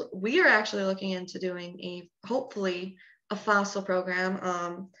fossils. We are actually looking into doing hopefully a fossil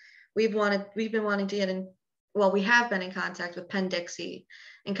program. We've been wanting to get in, well, we have been in contact with Penn-Dixie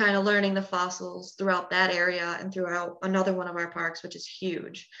and kind of learning the fossils throughout that area and throughout another one of our parks, which is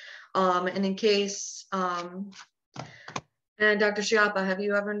huge. And in case, and Dr. Schiappa, have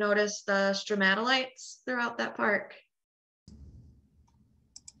you ever noticed the stromatolites throughout that park?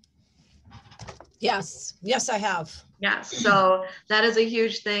 Yes, I have. Yes, so that is a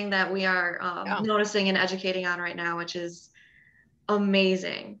huge thing that we are noticing and educating on right now, which is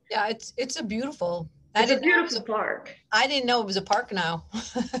amazing. Yeah, it's a beautiful. It's a beautiful park. I didn't know it was a park now.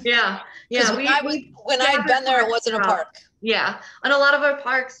 Yeah. When I'd been there, it wasn't a park. Yeah, and a lot of our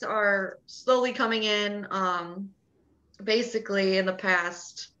parks are slowly coming in. Basically, in the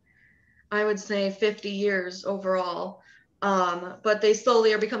past, I would say 50 years overall, but they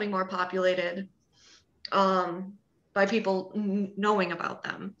slowly are becoming more populated. By people knowing about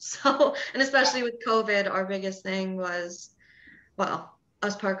them. So, and especially with COVID, our biggest thing was, well,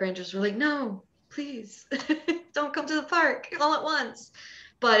 us park rangers were like, no, please don't come to the park all at once.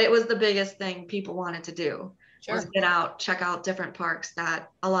 But it was the biggest thing people wanted to do. Sure. Was get out, check out different parks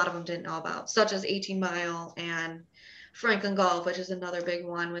that a lot of them didn't know about, such as 18 Mile and Franklin Gulf, which is another big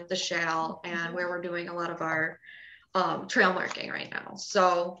one with the Shell, and where we're doing a lot of our trail marking right now.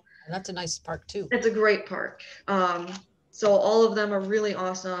 So that's a nice park too. It's a great park. So all of them are really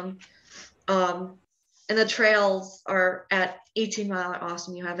awesome. And the trails are at 18 Mile are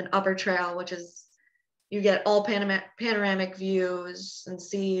awesome. You have an upper trail, which is, you get all panoramic views and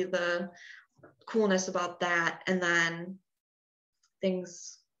see the coolness about that. And then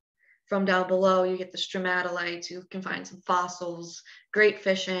things from down below, you get the stromatolites, you can find some fossils, great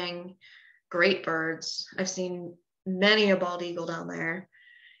fishing, great birds. I've seen many a bald eagle down there.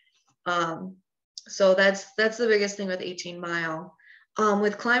 So that's the biggest thing with 18 Mile.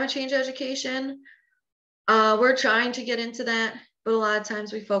 With climate change education, we're trying to get into that, but a lot of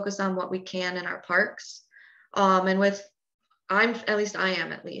times we focus on what we can in our parks. And I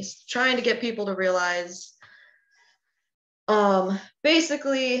am trying to get people to realize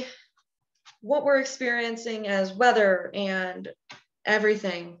basically what we're experiencing as weather and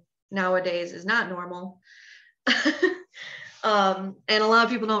everything nowadays is not normal. And a lot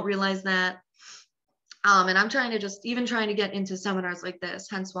of people don't realize that. And I'm trying to get into seminars like this,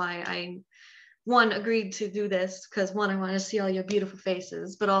 hence why I agreed to do this, because I want to see all your beautiful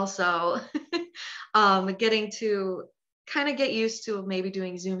faces, but also getting to kind of get used to maybe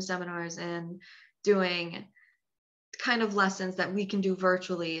doing Zoom seminars and doing kind of lessons that we can do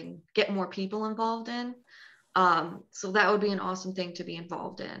virtually and get more people involved in. So that would be an awesome thing to be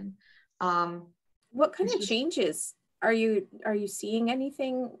involved in. What kind of changes are you seeing?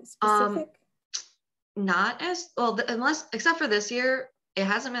 Anything specific? Not as well, except for this year, it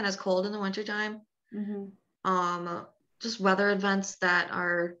hasn't been as cold in the wintertime. Mm-hmm. Just weather events that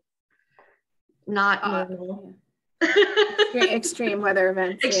are not normal. Extreme weather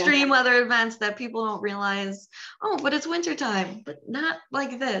events. Weather events that people don't realize. Oh, but it's wintertime, but not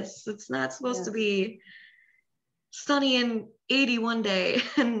like this. It's not supposed to be sunny and 80 one day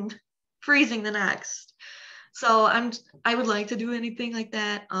and freezing the next. So I would like to do anything like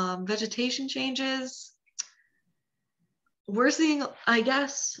that. Vegetation changes. We're seeing, I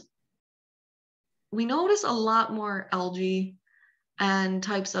guess, we notice a lot more algae and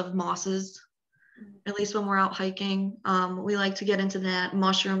types of mosses, at least when we're out hiking. We like to get into that.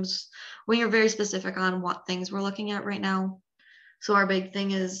 Mushrooms, we are very specific on what things we're looking at right now. So our big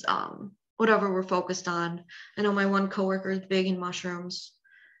thing is whatever we're focused on. I know my one coworker is big in mushrooms.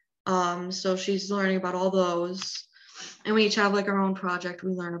 So she's learning about all those. and we each have like our own project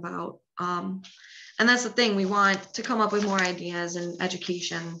we learn about. And that's the thing, we want to come up with more ideas and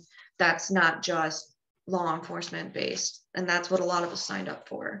education that's not just law enforcement based. And that's what a lot of us signed up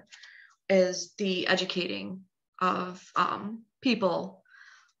for, is the educating of people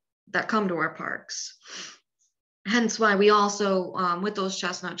that come to our parks. Hence why we also, with those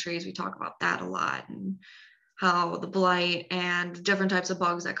chestnut trees, we talk about that a lot, and how the blight and different types of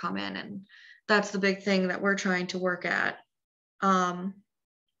bugs that come in. And that's the big thing that we're trying to work at. Trying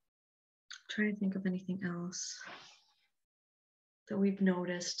to think of anything else that we've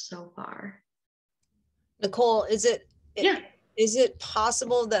noticed so far. Nichole, is it Yeah. Is it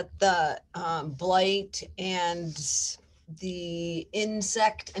possible that the blight and the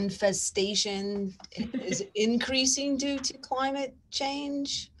insect infestation is increasing due to climate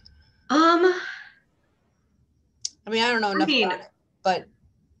change? I mean, I don't know enough about it, but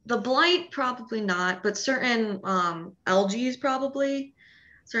the blight probably not, but certain algae probably,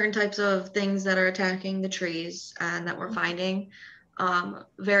 certain types of things that are attacking the trees and that we're finding,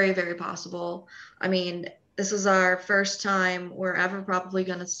 very, very possible. I mean, this is our first time we're ever probably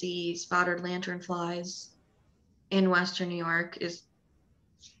going to see spotted lanternflies in Western New York. Is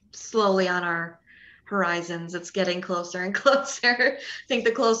slowly on our horizons. It's getting closer and closer. I think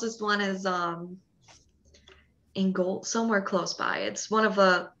the closest one is in Gold, somewhere close by. It's one of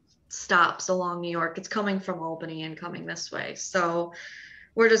the stops along New York. It's coming from Albany and coming this way. So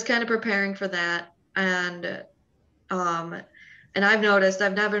we're just kind of preparing for that. And I've noticed,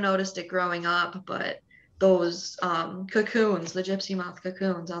 I've never noticed it growing up, but those cocoons, the gypsy moth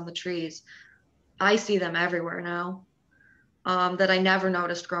cocoons on the trees, I see them everywhere now, that I never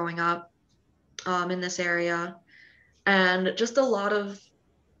noticed growing up in this area. And just a lot of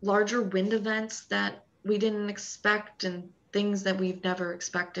larger wind events that we didn't expect, and things that we've never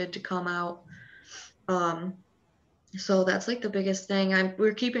expected to come out. So that's like the biggest thing.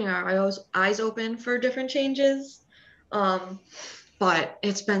 We're keeping our eyes open for different changes. But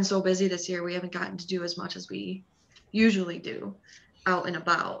it's been so busy this year, we haven't gotten to do as much as we usually do out and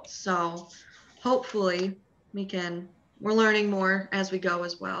about. So hopefully we're learning more as we go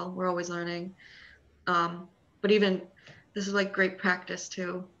as well. We're always learning. But even this is like great practice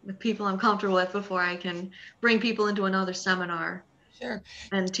too, with people I'm comfortable with, before I can bring people into another seminar. Sure.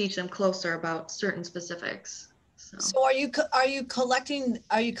 And teach them closer about certain specifics. So are you collecting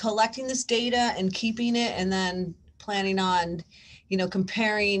this data and keeping it, and then planning on,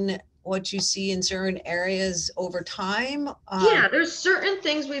 comparing what you see in certain areas over time? Yeah, there's certain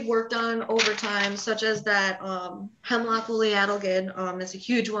things we've worked on over time, such as that hemlock woolly adelgid is a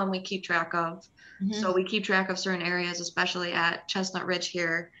huge one we keep track of. Mm-hmm. So we keep track of certain areas, especially at Chestnut Ridge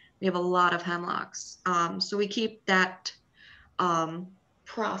here. We have a lot of hemlocks. So we keep that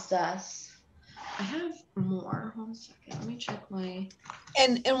process. I have more. 1 second. Let me check my.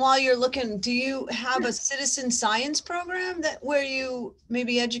 And while you're looking, do you have a citizen science program where you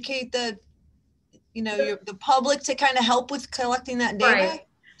maybe educate the public to kind of help with collecting that data? Right.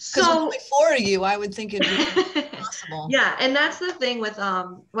 Because with only 4 of you, I would think it'd be possible. Yeah, and that's the thing with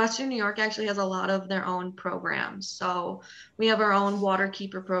Western New York actually has a lot of their own programs. So we have our own water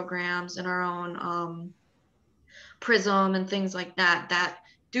keeper programs and our own Prism and things like that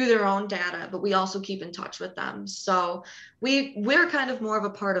do their own data, but we also keep in touch with them. So we're kind of more of a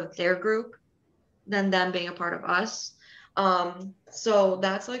part of their group than them being a part of us. So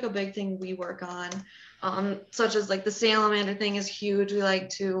that's like a big thing we work on, such as like the salamander thing is huge. We like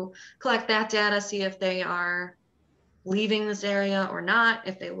to collect that data, see if they are leaving this area or not,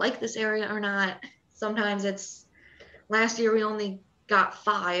 if they like this area or not. Sometimes last year we only got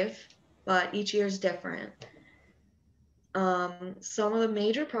 5, but each year is different. Some of the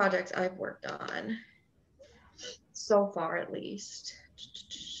major projects I've worked on so far, at least.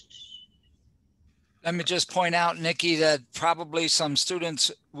 Let me just point out, Nikki, that probably some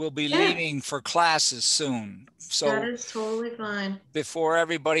students will be leaving for classes soon. So that is totally fine. Before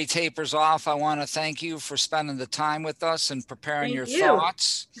everybody tapers off, I want to thank you for spending the time with us and preparing your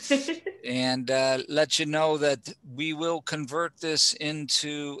thoughts, and let you know that we will convert this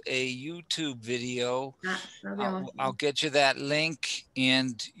into a YouTube video. I'll get you that link,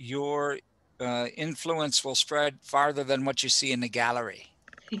 and your influence will spread farther than what you see in the gallery.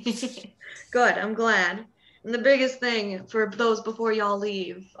 Good, I'm glad. And the biggest thing for those before y'all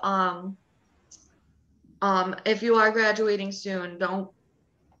leave, if you are graduating soon,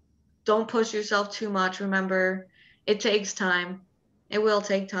 don't push yourself too much. Remember, it takes time. It will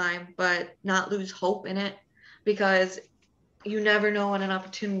take time, but not lose hope in it, because you never know when an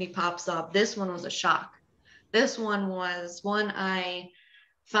opportunity pops up. This one was a shock. This one was one I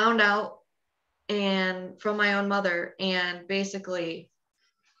found out and from my own mother, and basically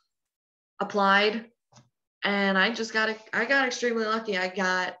applied. And I got extremely lucky. I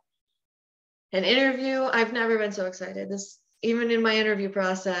got an interview. I've never been so excited. Even in my interview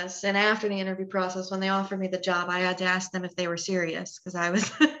process and after the interview process, when they offered me the job, I had to ask them if they were serious, because I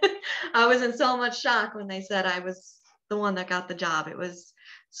was I was in so much shock when they said I was the one that got the job. It was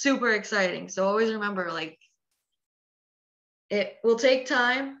super exciting. So always remember, like, it will take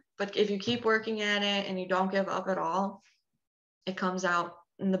time, but if you keep working at it and you don't give up at all, it comes out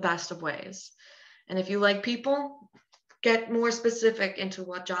in the best of ways. And if you like people, get more specific into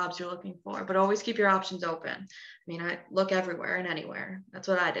what jobs you're looking for, but always keep your options open. I mean, I look everywhere and anywhere. That's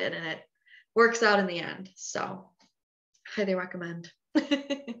what I did, and it works out in the end. So highly recommend.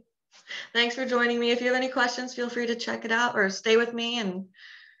 Thanks for joining me. If you have any questions, feel free to check it out or stay with me and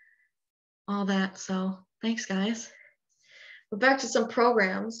all that. So thanks, guys. But back to some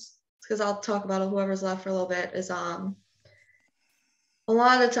programs, because I'll talk about whoever's left for a little bit, is a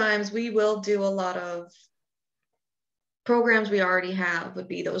lot of the times we will do a lot of programs we already have, would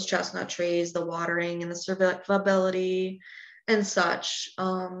be those chestnut trees, the watering and the survivability and such.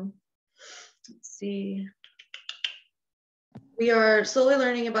 Let's see. We are slowly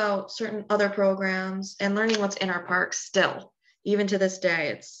learning about certain other programs and learning what's in our park still. Even to this day,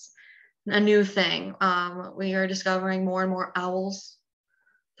 it's a new thing. We are discovering more and more owls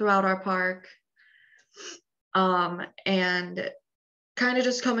throughout our park. And kind of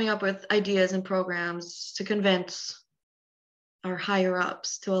just coming up with ideas and programs to convince our higher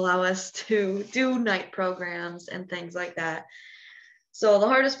ups to allow us to do night programs and things like that. So the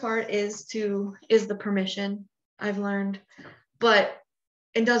hardest part is the permission, I've learned, but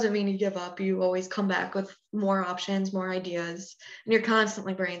it doesn't mean you give up. You always come back with more options, more ideas, and you're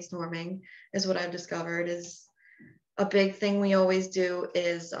constantly brainstorming, is what I've discovered is a big thing we always do.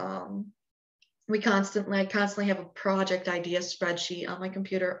 Is I constantly have a project idea spreadsheet on my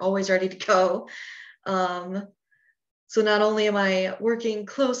computer, always ready to go. So not only am I working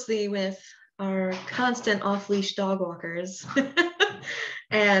closely with our constant off-leash dog walkers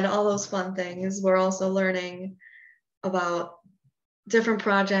and all those fun things, we're also learning about different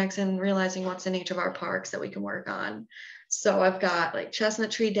projects and realizing what's in each of our parks that we can work on. So I've got like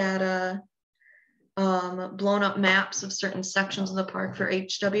chestnut tree data, blown up maps of certain sections of the park for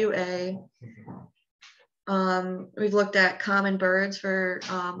HWA. We've looked at common birds for,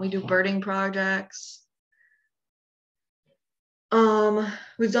 we do birding projects.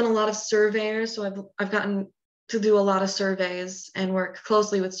 We've done a lot of surveys, so I've gotten to do a lot of surveys and work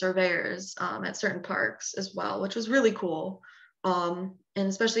closely with surveyors at certain parks as well, which was really cool. And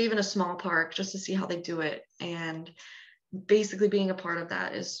especially even a small park, just to see how they do it. And basically being a part of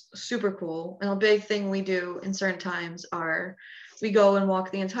that is super cool. And a big thing we do in certain times are we go and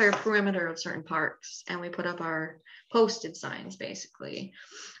walk the entire perimeter of certain parks, and we put up our posted signs, basically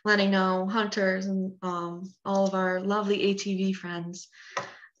letting know hunters and all of our lovely ATV friends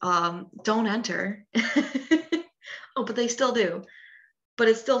don't enter. Oh, but they still do. But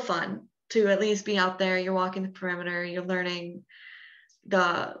it's still fun to at least be out there. You're walking the perimeter, you're learning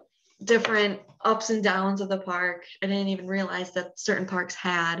the different ups and downs of the park. I didn't even realize that certain parks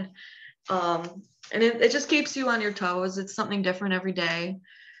had. And it just keeps you on your toes. It's something different every day.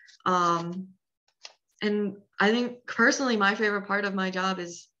 And I think personally, my favorite part of my job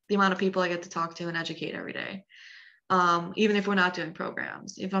is the amount of people I get to talk to and educate every day. Even if we're not doing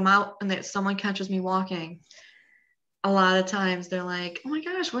programs. If I'm out and someone catches me walking, a lot of times they're like, oh my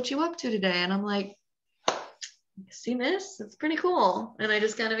gosh, what you up to today? And I'm like, see this? It's pretty cool. And I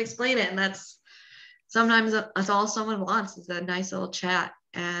just kind of explain it. And that's all someone wants, is a nice little chat.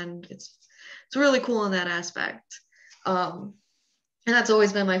 And it's really cool in that aspect. And that's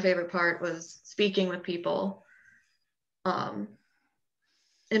always been my favorite part, was speaking with people and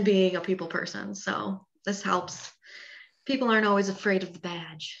being a people person. So this helps. People aren't always afraid of the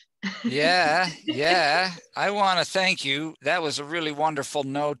badge. Yeah. I want to thank you. That was a really wonderful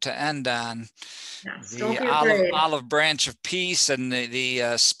note to end on. Yes, The olive branch of peace and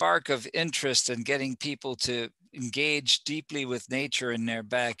the spark of interest in getting people to engage deeply with nature in their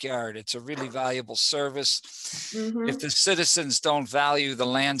backyard. It's a really valuable service. Mm-hmm. If the citizens don't value the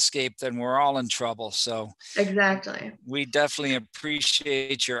landscape, then we're all in trouble. So exactly, we definitely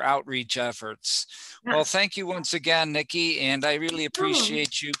appreciate your outreach efforts. Yes. Well, thank you once again, Nikki, and I really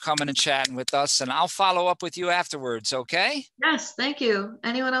appreciate you coming and chatting with us, and I'll follow up with you afterwards, okay? Yes, thank you.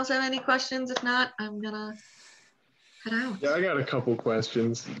 Anyone else have any questions? If not, I'm gonna head out. Yeah, I got a couple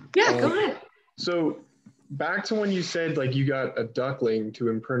questions. Yeah, go ahead. So back to when you said like you got a duckling to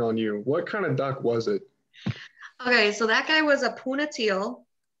imprint on you. What kind of duck was it? Okay, so that guy was a Puna teal.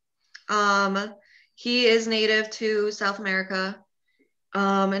 He is native to South America.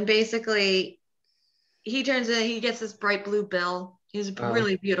 And basically he gets this bright blue bill. He's a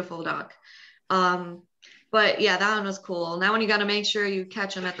really beautiful duck. But yeah, that one was cool. Now when you got to make sure you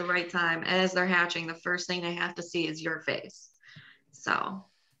catch them at the right time as they're hatching, the first thing they have to see is your face. So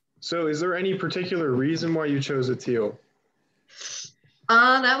is there any particular reason why you chose a teal?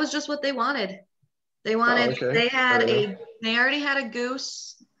 That was just what they wanted. They wanted, okay. they already had a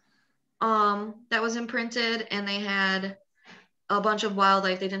goose that was imprinted, and they had a bunch of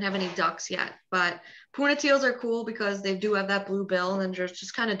wildlife. They didn't have any ducks yet, but Puna teals are cool because they do have that blue bill and they're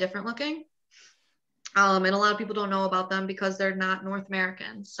just kind of different looking. And a lot of people don't know about them because they're not North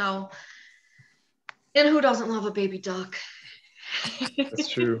American. So, and who doesn't love a baby duck? That's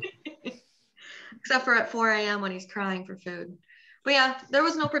true. Except for at 4 a.m. when he's crying for food. But yeah, there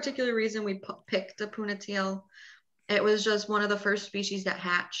was no particular reason we picked a Puna teal. It was just one of the first species that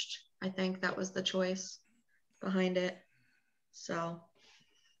hatched. I think that was the choice behind it. So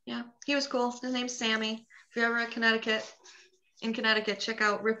yeah, he was cool. His name's Sammy. If you're ever in Connecticut, check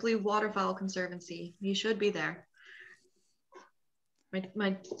out Ripley Waterfowl Conservancy. You should be there.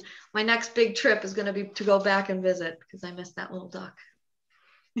 My next big trip is going to be to go back and visit because I missed that little duck.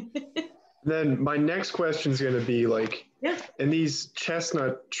 Then my next question is going to be like, in these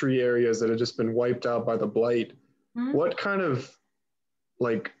chestnut tree areas that have just been wiped out by the blight, what kind of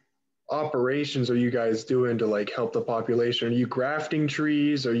like operations are you guys doing to like help the population? Are you grafting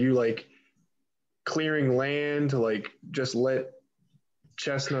trees? Are you like clearing land to like just let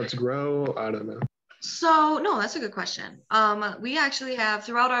chestnuts grow? I don't know. So no, that's a good question. We actually have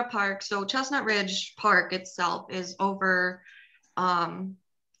throughout our park, so Chestnut Ridge Park itself is over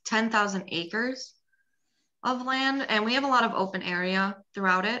 10,000 acres of land, and we have a lot of open area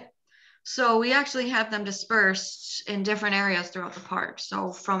throughout it. So we actually have them dispersed in different areas throughout the park.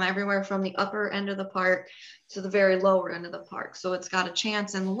 So from everywhere from the upper end of the park to the very lower end of the park. So it's got a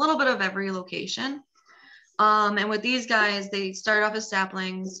chance in a little bit of every location. And with these guys, they start off as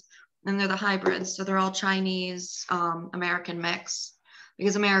saplings, and they're the hybrids. So they're all Chinese, American mix,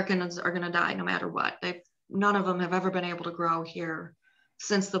 because Americans are going to die no matter what. None of them have ever been able to grow here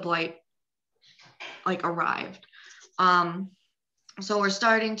since the blight like arrived. So we're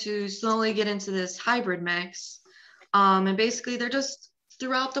starting to slowly get into this hybrid mix. And basically they're just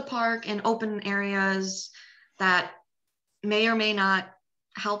throughout the park in open areas that may or may not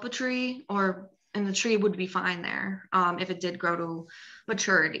help a tree, and the tree would be fine there if it did grow to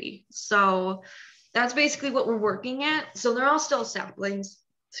maturity. So that's basically what we're working at. So they're all still saplings,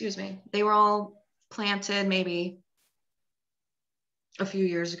 excuse me. They were all planted maybe a few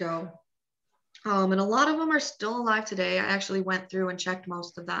years ago. And a lot of them are still alive today. I actually went through and checked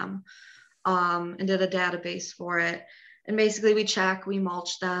most of them and did a database for it. And basically we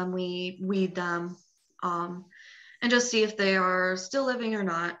mulch them, we weed them, and just see if they are still living or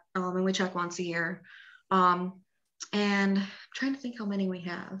not. And we check once a year. And I'm trying to think how many we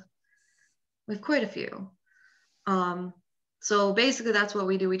have. We have quite a few. So basically that's what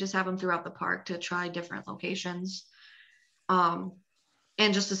we do. We just have them throughout the park to try different locations.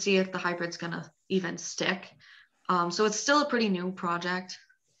 And just to see if the hybrid's gonna even stick. So it's still a pretty new project,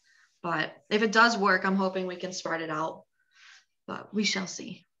 but if it does work, I'm hoping we can spread it out, but we shall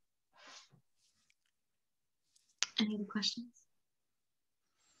see. Any other questions?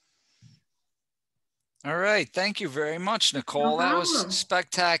 All right. Thank you very much, Nichole. That was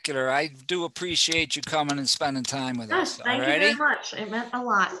spectacular. I do appreciate you coming and spending time with us. Thank you very much. It meant a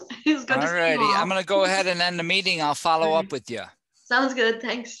lot. It was good to see you all. I'm going to go ahead and end the meeting. I'll follow up with you. Sounds good.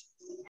 Thanks.